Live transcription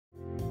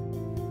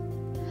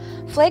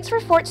Flags for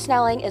Fort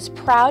Snelling is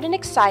proud and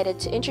excited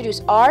to introduce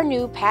our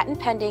new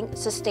patent-pending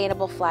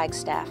sustainable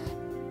flagstaff.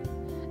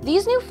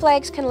 These new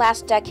flags can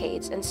last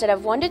decades instead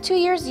of 1 to 2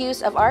 years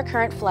use of our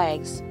current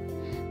flags.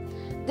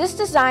 This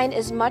design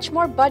is much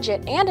more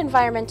budget and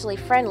environmentally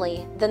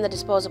friendly than the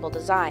disposable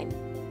design.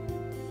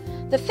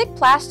 The thick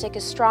plastic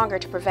is stronger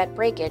to prevent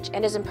breakage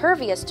and is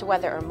impervious to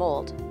weather or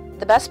mold.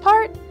 The best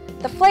part?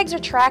 The flags are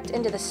tracked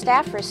into the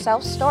staff for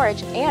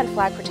self-storage and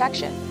flag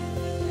protection.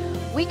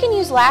 We can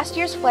use last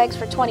year's flags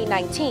for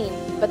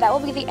 2019, but that will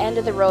be the end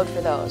of the road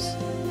for those.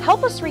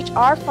 Help us reach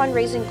our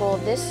fundraising goal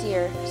this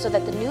year so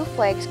that the new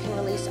flags can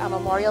release on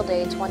Memorial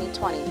Day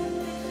 2020.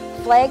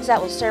 Flags that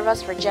will serve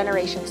us for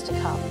generations to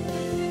come.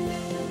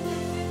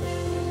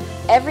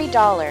 Every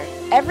dollar,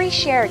 every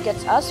share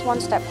gets us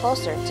one step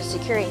closer to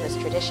securing this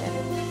tradition.